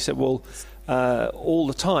pray? And he said, well, all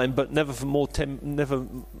the time, but never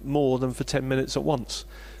more than for 10 minutes at once.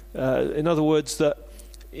 In other words, that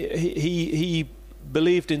he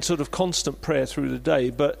believed in sort of constant prayer through the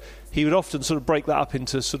day, but he would often sort of break that up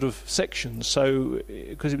into sort of sections, so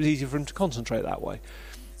because it was easier for him to concentrate that way.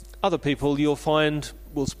 Other people you'll find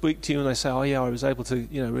will speak to you and they say, oh yeah, I was able to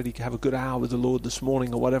really have a good hour with the Lord this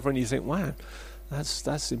morning or whatever, and you think, wow,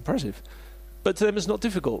 that's impressive. But to them it's not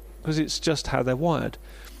difficult because it's just how they're wired.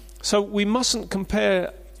 So we mustn't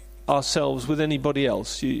compare ourselves with anybody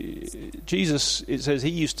else. Jesus, it says, he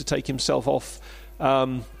used to take himself off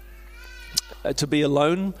to be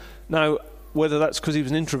alone. Now, whether that's because he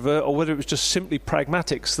was an introvert or whether it was just simply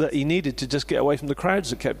pragmatics that he needed to just get away from the crowds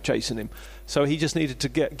that kept chasing him. So he just needed to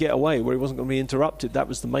get away where he wasn't going to be interrupted. That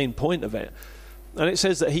was the main point of it. And it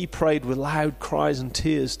says that he prayed with loud cries and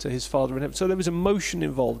tears to his Father in heaven. So there was emotion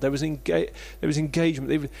involved. There was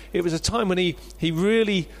engagement. It was a time when he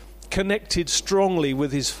really connected strongly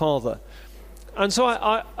with his Father. And so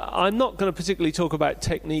I'm not going to particularly talk about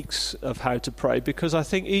techniques of how to pray, because I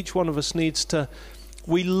think each one of us needs to,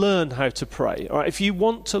 we learn how to pray. All right? If you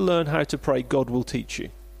want to learn how to pray, God will teach you.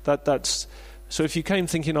 That's so if you came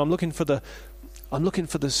thinking, I'm looking for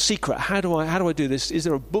the secret, how do I do this? Is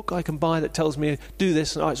there a book I can buy that tells me do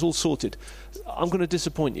this and it's all sorted? I'm going to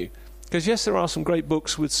disappoint you. Because yes, there are some great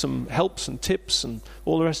books with some helps and tips and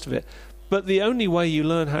all the rest of it. But the only way you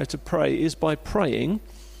learn how to pray is by praying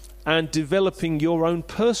and developing your own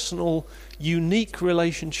personal, unique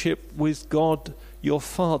relationship with God, your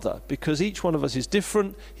Father. Because each one of us is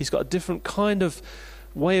different. He's got a different kind of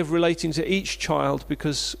way of relating to each child,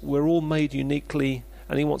 because we're all made uniquely,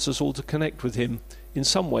 and he wants us all to connect with him in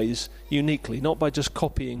some ways uniquely, not by just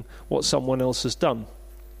copying what someone else has done.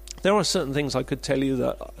 There are certain things I could tell you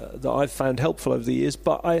that I've found helpful over the years,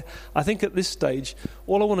 but I think at this stage,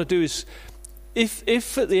 all I want to do is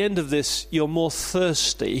if at the end of this you're more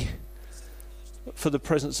thirsty for the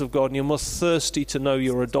presence of God, and you're more thirsty to know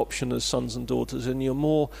your adoption as sons and daughters, and you're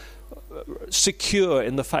more secure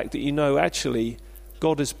in the fact that you know actually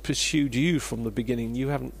God has pursued you from the beginning, you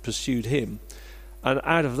haven't pursued him, and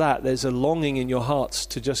out of that there's a longing in your hearts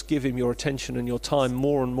to just give him your attention and your time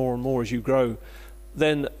more and more and more as you grow,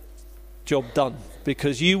 then job done,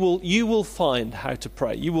 because you will find how to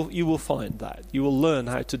pray. You will find that. You will learn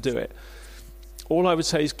how to do it. All I would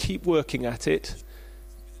say is keep working at it,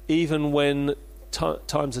 even when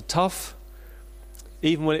times are tough,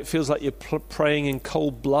 even when it feels like you're praying in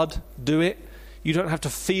cold blood. Do it. You don't have to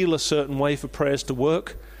feel a certain way for prayers to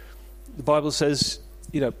work. The Bible says,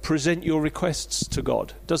 present your requests to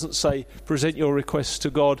God. It doesn't say present your requests to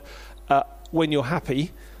God when you're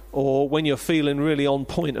happy or when you're feeling really on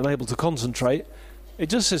point and able to concentrate. It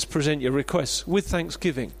just says present your requests with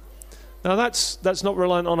thanksgiving. Now that's not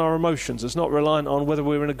reliant on our emotions. It's not reliant on whether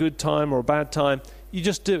we're in a good time or a bad time. You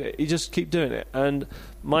just do it. You just keep doing it. And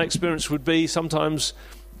my experience would be sometimes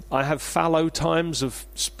I have fallow times of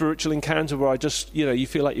spiritual encounter where I just, you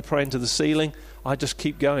feel like you're praying to the ceiling. I just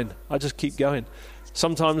keep going.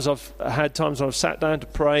 Sometimes I've had times when I've sat down to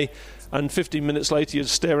pray, and 15 minutes later you're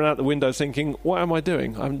staring out the window thinking, what am I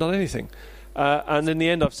doing? I haven't done anything. And in the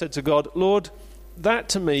end I've said to God, Lord, that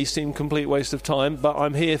to me seemed a complete waste of time, but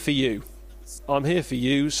I'm here for you. I'm here for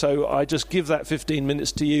you, so I just give that 15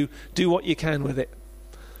 minutes to you. Do what you can with it.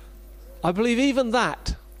 I believe even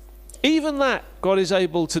that, God is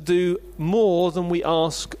able to do more than we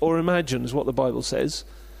ask or imagine, is what the Bible says.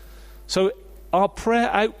 So our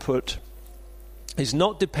prayer output is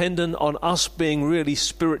not dependent on us being really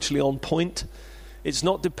spiritually on point. It's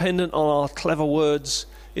not dependent on our clever words.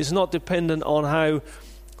 It's not dependent on how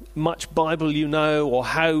much Bible you know, or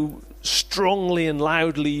how strongly and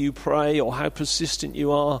loudly you pray, or how persistent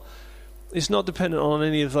you are. It's not dependent on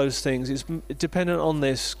any of those things. It's dependent on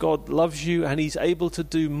this. God loves you, and he's able to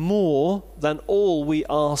do more than all we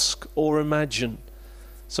ask or imagine.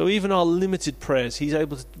 So even our limited prayers, he's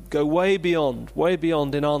able to go way beyond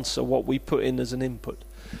in answer what we put in as an input.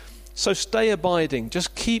 So stay abiding.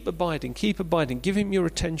 Just keep abiding. Give him your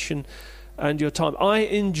attention and your time. I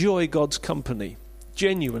enjoy God's company.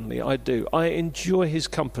 Genuinely, I do. I enjoy his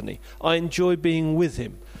company. I enjoy being with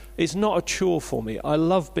him. It's not a chore for me. I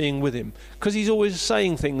love being with him because he's always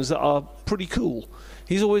saying things that are pretty cool.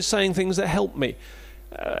 He's always saying things that help me.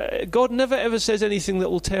 God never ever says anything that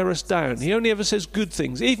will tear us down. He only ever says good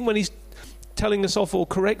things. Even when he's telling us off or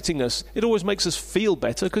correcting us, it always makes us feel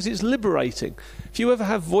better because it's liberating. If you ever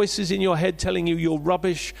have voices in your head telling you you're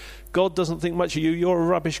rubbish, God doesn't think much of you, you're a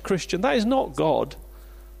rubbish Christian, that is not God.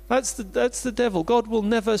 That's the devil. God will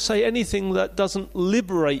never say anything that doesn't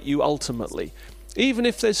liberate you ultimately. Even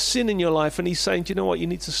if there's sin in your life and he's saying, do you know what, you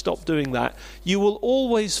need to stop doing that, you will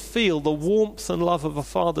always feel the warmth and love of a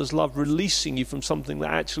father's love releasing you from something that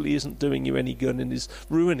actually isn't doing you any good and is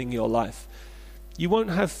ruining your life. You won't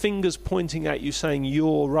have fingers pointing at you saying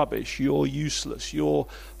you're rubbish, you're useless, you're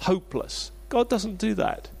hopeless. God doesn't do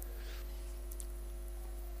that.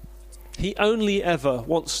 He only ever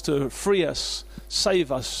wants to free us,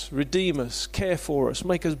 save us, redeem us, care for us,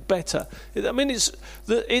 make us better. I mean,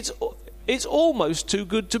 it's almost too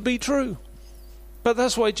good to be true. But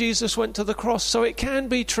that's why Jesus went to the cross, so it can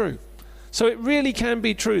be true. So it really can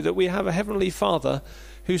be true that we have a Heavenly Father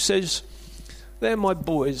who says, they're my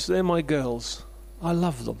boys, they're my girls, I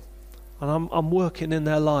love them. And I'm working in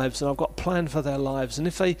their lives, and I've got a plan for their lives. And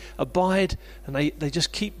if they abide and they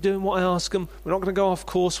just keep doing what I ask them, we're not going to go off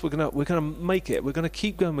course. We're going to make it. We're going to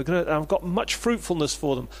keep going. I've got much fruitfulness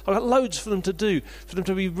for them. I've got loads for them to do, for them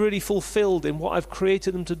to be really fulfilled in what I've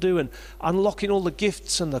created them to do, and unlocking all the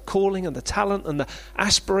gifts and the calling and the talent and the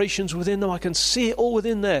aspirations within them. I can see it all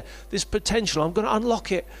within there. This potential. I'm going to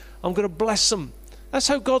unlock it. I'm going to bless them. That's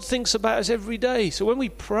how God thinks about us every day. So when we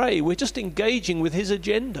pray, we're just engaging with his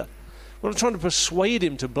agenda. We're not trying to persuade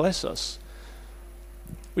him to bless us.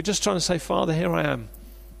 We're just trying to say, Father, here I am.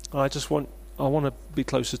 I want to be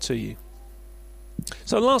closer to you.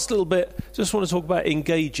 So last little bit, just want to talk about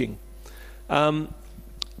engaging. And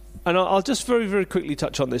I'll just very, very quickly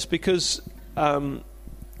touch on this because the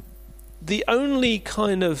only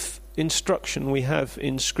kind of instruction we have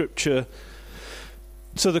in Scripture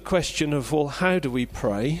to the question of, well, how do we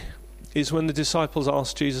pray, is when the disciples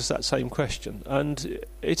asked Jesus that same question. And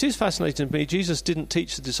it is fascinating to me, Jesus didn't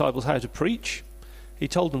teach the disciples how to preach. He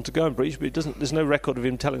told them to go and preach, but there's no record of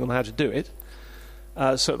him telling them how to do it.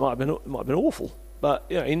 So it might have been awful. But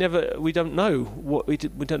we don't know we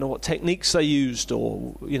don't know what techniques they used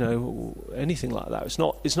or anything like that. It's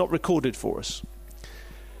not recorded for us.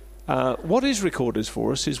 What is recorded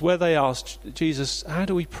for us is where they asked Jesus, how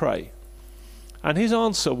do we pray? And his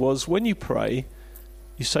answer was, when you pray,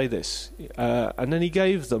 you say this. And then he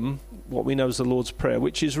gave them what we know as the Lord's Prayer,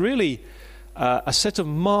 which is really a set of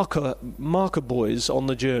marker buoys on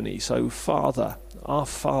the journey. So, Father, our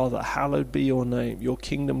Father, hallowed be your name, your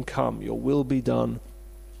kingdom come, your will be done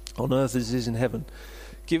on earth as it is in heaven.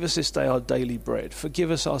 Give us this day our daily bread.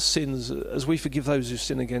 Forgive us our sins as we forgive those who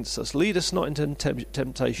sin against us. Lead us not into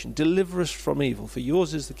temptation. Deliver us from evil. For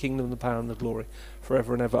yours is the kingdom, the power and the glory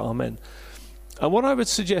forever and ever. Amen. And what I would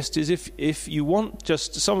suggest is if you want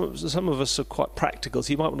just, some of us are quite practical,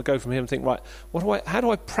 so you might want to go from here and think, right, how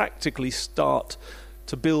do I practically start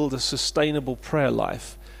to build a sustainable prayer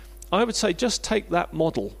life? I would say just take that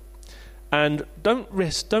model and don't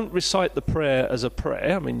recite the prayer as a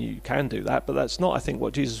prayer. I mean, you can do that, but that's not, I think,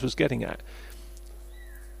 what Jesus was getting at.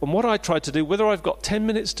 And what I try to do, whether I've got 10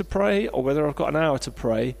 minutes to pray or whether I've got an hour to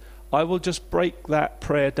pray, I will just break that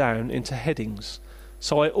prayer down into headings.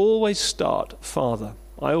 So I always start Father.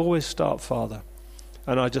 And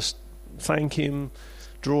I just thank him,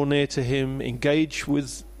 draw near to him, engage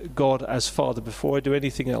with God as Father before I do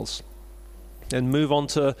anything else. Then move on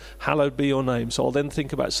to hallowed be your name. So I'll then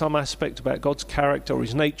think about some aspect about God's character or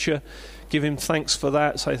his nature, give him thanks for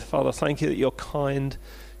that, say, Father, thank you that you're kind.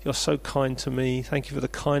 You're so kind to me. Thank you for the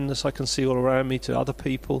kindness I can see all around me to other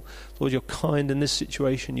people. Lord, you're kind in this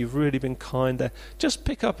situation. You've really been kind there. Just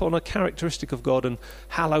pick up on a characteristic of God and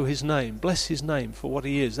hallow his name. Bless his name for what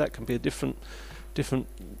he is. That can be a different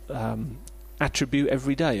attribute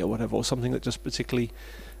every day or whatever, or something that just particularly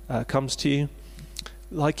comes to you.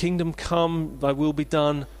 Thy kingdom come, thy will be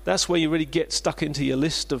done. That's where you really get stuck into your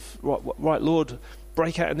list of, right, Lord,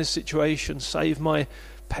 break out in this situation, save my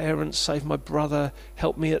parents, save my brother,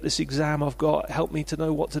 help me at this exam I've got, help me to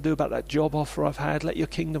know what to do about that job offer I've had, let your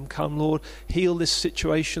kingdom come, Lord, heal this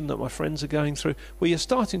situation that my friends are going through. Well, you're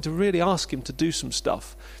starting to really ask him to do some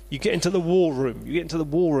stuff. You get into the war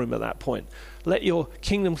room at that point. Let your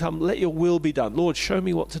kingdom come, let your will be done. Lord, show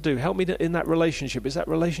me what to do. Help me in that relationship. Is that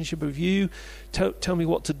relationship of you? Tell me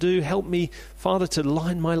what to do. Help me, Father, to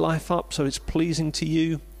line my life up so it's pleasing to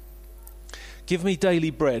you. Give me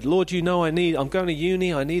daily bread. Lord, you know I'm going to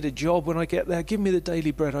uni, I need a job when I get there. Give me the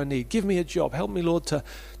daily bread I need. Give me a job. Help me, Lord, to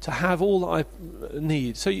have all that I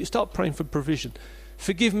need. So you start praying for provision.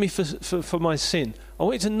 Forgive me for my sin. I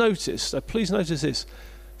want you to notice, please notice this,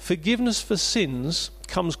 forgiveness for sins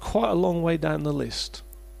comes quite a long way down the list.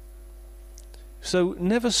 So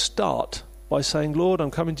never start by saying, Lord,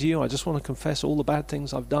 I'm coming to you. I just want to confess all the bad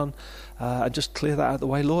things I've done and just clear that out of the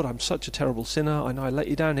way. Lord, I'm such a terrible sinner. I know I let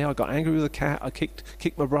you down here. I got angry with a cat. I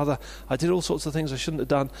kicked my brother. I did all sorts of things I shouldn't have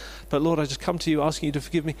done. But Lord, I just come to you asking you to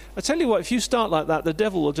forgive me. I tell you what, if you start like that, the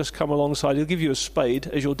devil will just come alongside. He'll give you a spade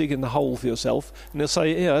as you're digging the hole for yourself. And he'll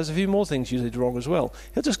say, yeah, there's a few more things you did wrong as well.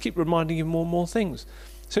 He'll just keep reminding you more and more things.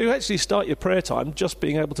 So you actually start your prayer time just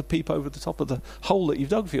being able to peep over the top of the hole that you've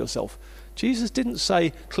dug for yourself. Jesus didn't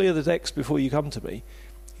say, clear the decks before you come to me.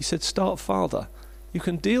 He said, start Father. You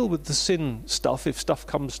can deal with the sin stuff, if stuff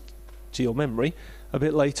comes to your memory, a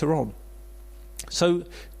bit later on. So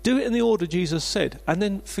do it in the order Jesus said, and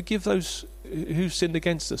then forgive those who sinned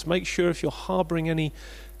against us. Make sure if you're harbouring any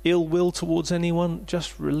ill will towards anyone,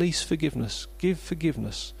 just release forgiveness. Give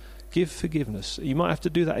forgiveness. Give forgiveness. You might have to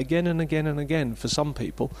do that again and again and again for some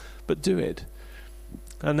people, but do it.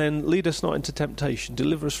 And then lead us not into temptation,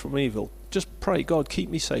 deliver us from evil. Just pray, God, keep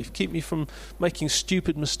me safe, keep me from making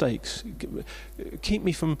stupid mistakes, keep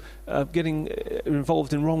me from getting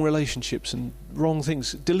involved in wrong relationships and wrong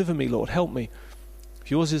things. Deliver me, Lord, help me.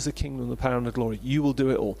 Yours is the kingdom, the power and the glory. You will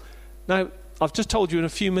do it all. Now, I've just told you in a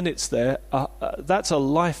few minutes there, that's a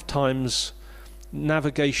lifetime's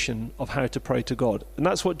navigation of how to pray to God. And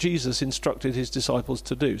that's what Jesus instructed his disciples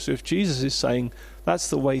to do. So if Jesus is saying that's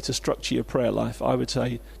the way to structure your prayer life, I would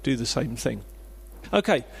say do the same thing.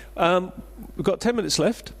 Okay, we've got 10 minutes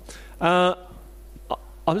left. I'm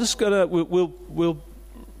just going to, we'll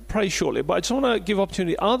pray shortly, but I just want to give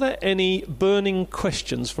opportunity. Are there any burning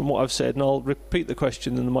questions from what I've said? And I'll repeat the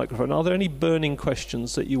question in the microphone. Are there any burning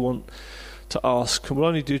questions that you want to ask? We'll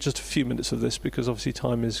only do just a few minutes of this because obviously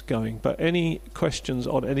time is going. But any questions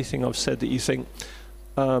on anything I've said that you think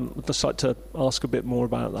I'd just like to ask a bit more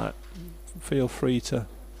about that? Feel free to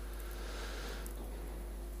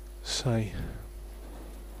say.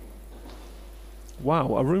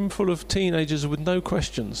 Wow, a room full of teenagers with no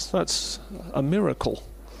questions. That's a miracle.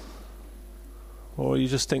 Or you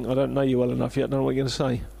just think, I don't know you well enough yet, I don't know what you're going to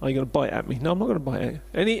say. Are you going to bite at me? No, I'm not going to bite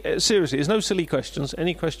at you. Seriously, there's no silly questions.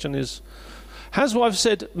 Any question is, has what I've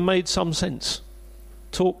said made some sense?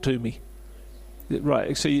 Talk to me.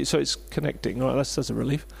 Right, so it's connecting. Right, that's a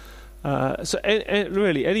relief.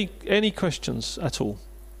 Really, any questions at all?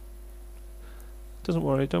 Don't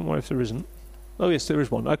worry if there isn't. Oh yes, there is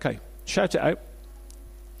one. Okay, shout it out.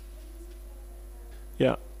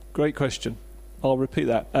 Yeah, great question. I'll repeat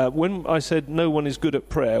that. When I said no one is good at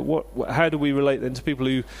prayer, how do we relate then to people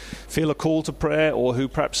who feel a call to prayer, or who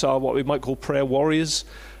perhaps are what we might call prayer warriors?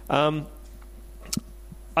 I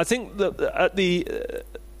think that at the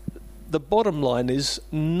bottom line is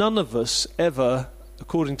none of us ever,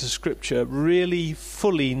 according to Scripture, really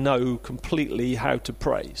fully know completely how to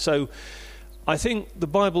pray. So I think the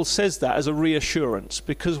Bible says that as a reassurance,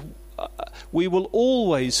 because we will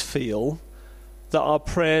always feel that our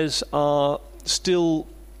prayers are still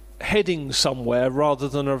heading somewhere rather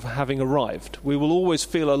than of having arrived. We will always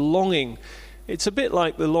feel a longing. It's a bit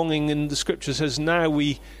like the longing in the Scripture says, now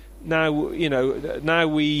we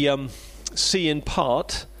see in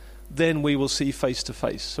part, then we will see face to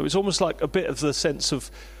face. So it's almost like a bit of the sense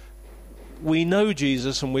of we know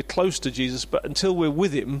Jesus and we're close to Jesus, but until we're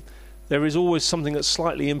with him, there is always something that's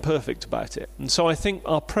slightly imperfect about it. And so I think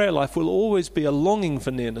our prayer life will always be a longing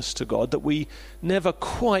for nearness to God, that we never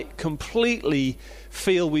quite completely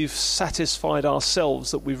feel we've satisfied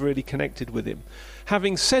ourselves, that we've really connected with him.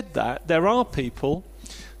 Having said that, there are people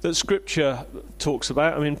that Scripture talks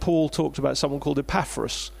about. I mean, Paul talked about someone called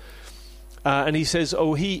Epaphras, and he says,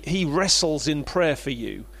 he wrestles in prayer for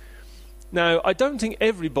you. Now, I don't think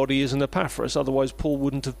everybody is an Epaphras, otherwise Paul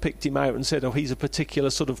wouldn't have picked him out and said, he's a particular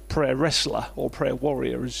sort of prayer wrestler or prayer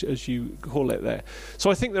warrior, as you call it there. So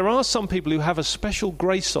I think there are some people who have a special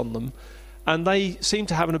grace on them, and they seem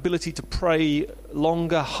to have an ability to pray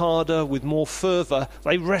longer, harder, with more fervour.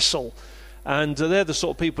 They wrestle, and they're the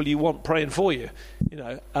sort of people you want praying for you,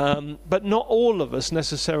 But not all of us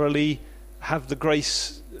necessarily have the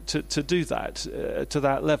grace to do that, to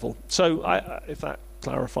that level. So if that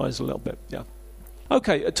clarifies a little bit, yeah.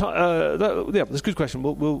 Okay, that's a good question.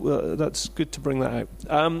 That's good to bring that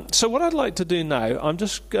out. So what I'd like to do now, I'm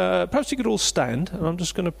just perhaps you could all stand, and I'm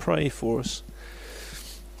just going to pray for us.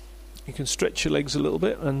 You can stretch your legs a little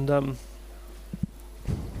bit, and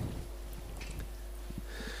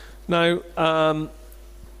now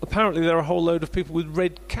apparently there are a whole load of people with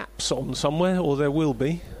red caps on somewhere, or there will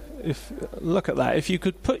be. Look at that. If you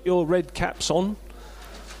could put your red caps on.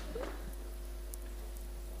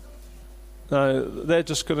 They're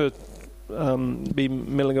just going to be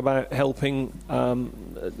milling about, helping,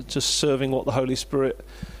 just serving what the Holy Spirit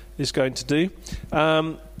is going to do.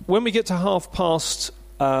 When we get to past,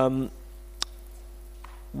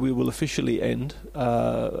 we will officially end.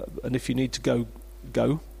 And if you need to go,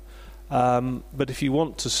 go. But if you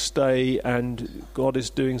want to stay and God is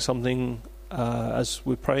doing something as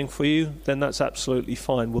we're praying for you, then that's absolutely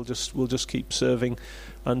fine. We'll just keep serving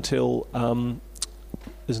until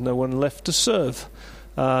there's no one left to serve.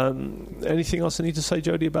 Anything else I need to say,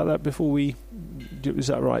 Jodie, about that before we do? Is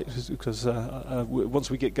that right? Because once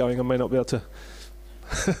we get going, I may not be able to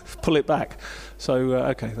pull it back. So,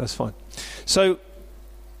 okay, that's fine. So,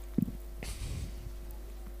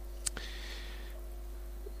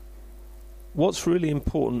 what's really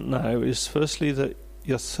important now is firstly that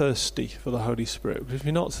you're thirsty for the Holy Spirit. Because if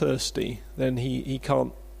you're not thirsty, then he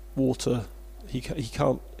can't water, he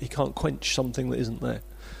can't quench something that isn't there.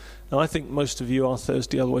 Now, I think most of you are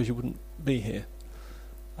thirsty, otherwise you wouldn't be here.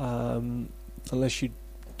 Unless you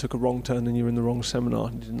took a wrong turn and you're in the wrong seminar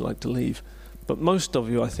and you didn't like to leave. But most of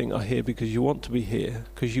you, I think, are here because you want to be here,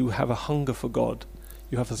 because you have a hunger for God,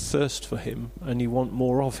 you have a thirst for him, and you want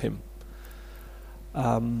more of him.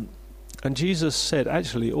 And Jesus said,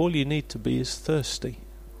 actually, all you need to be is thirsty.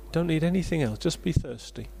 Don't need anything else, just be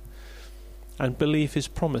thirsty. And believe his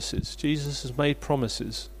promises. Jesus has made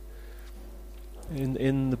promises.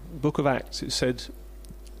 In the book of Acts, it said,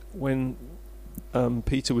 when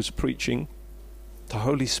Peter was preaching, the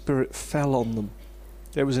Holy Spirit fell on them.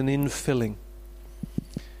 There was an infilling.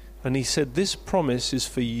 And he said, this promise is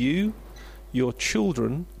for you, your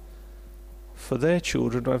children, for their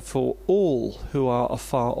children, and for all who are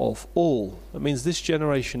afar off. All. That means this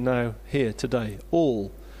generation now, here, today.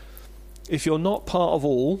 All. If you're not part of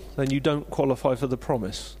all, then you don't qualify for the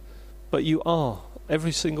promise. But you are.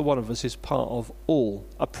 Every single one of us is part of all.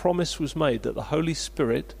 A promise was made that the Holy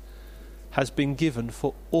Spirit has been given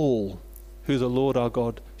for all who the Lord our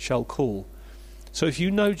God shall call. So if you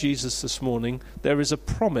know Jesus this morning, there is a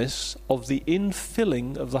promise of the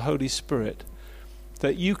infilling of the Holy Spirit,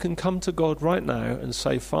 that you can come to God right now and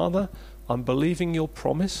say, Father, I'm believing your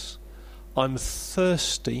promise. I'm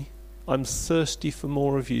thirsty for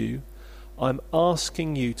more of you. I'm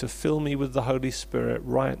asking you to fill me with the Holy Spirit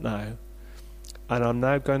right now. And I'm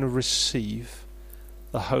now going to receive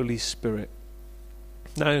the Holy Spirit.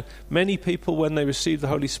 Now, many people, when they receive the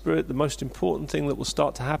Holy Spirit, the most important thing that will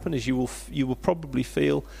start to happen is you will probably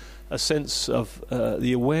feel a sense of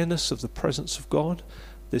the awareness of the presence of God,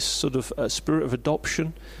 this sort of spirit of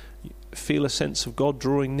adoption. You feel a sense of God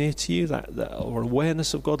drawing near to you, or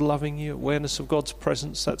awareness of God loving you, awareness of God's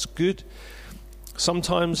presence. That's good.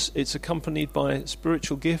 Sometimes it's accompanied by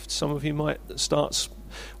spiritual gifts. Some of you might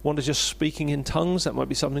want to just speaking in tongues. That might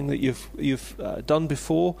be something that you've done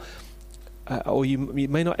before. Or you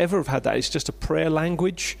may not ever have had that. It's just a prayer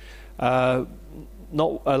language,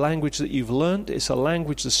 not a language that you've learned. It's a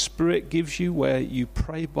language the Spirit gives you where you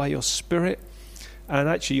pray by your Spirit. And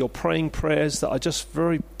actually you're praying prayers that are just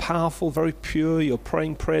very powerful, very pure. You're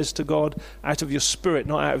praying prayers to God out of your spirit,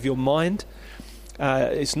 not out of your mind.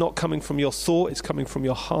 It's not coming from your thought, it's coming from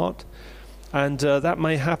your heart. And that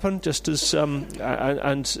may happen just as,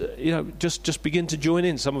 just begin to join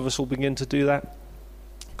in. Some of us will begin to do that.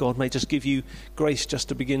 God may just give you grace just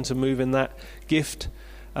to begin to move in that gift.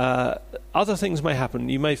 Other things may happen.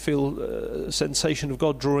 You may feel a sensation of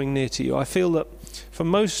God drawing near to you. I feel that for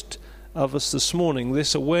most of us this morning,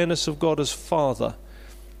 this awareness of God as Father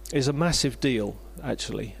is a massive deal,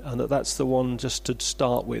 actually, and that's the one just to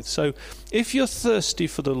start with. So if you're thirsty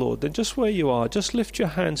for the Lord, then just where you are, just lift your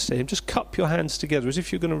hands to Him. Just cup your hands together as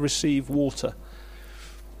if you're going to receive water.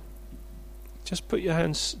 Just put your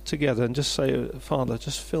hands together and just say, Father,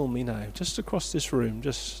 just fill me now. Just across this room,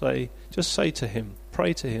 just say to Him,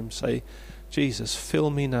 pray to Him, say, Jesus, fill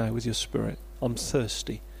me now with your Spirit. I'm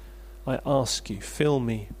thirsty. I ask you, fill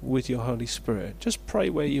me with your Holy Spirit. Just pray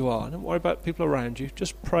where you are. Don't worry about people around you.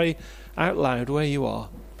 Just pray out loud where you are.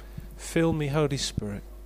 Fill me, Holy Spirit.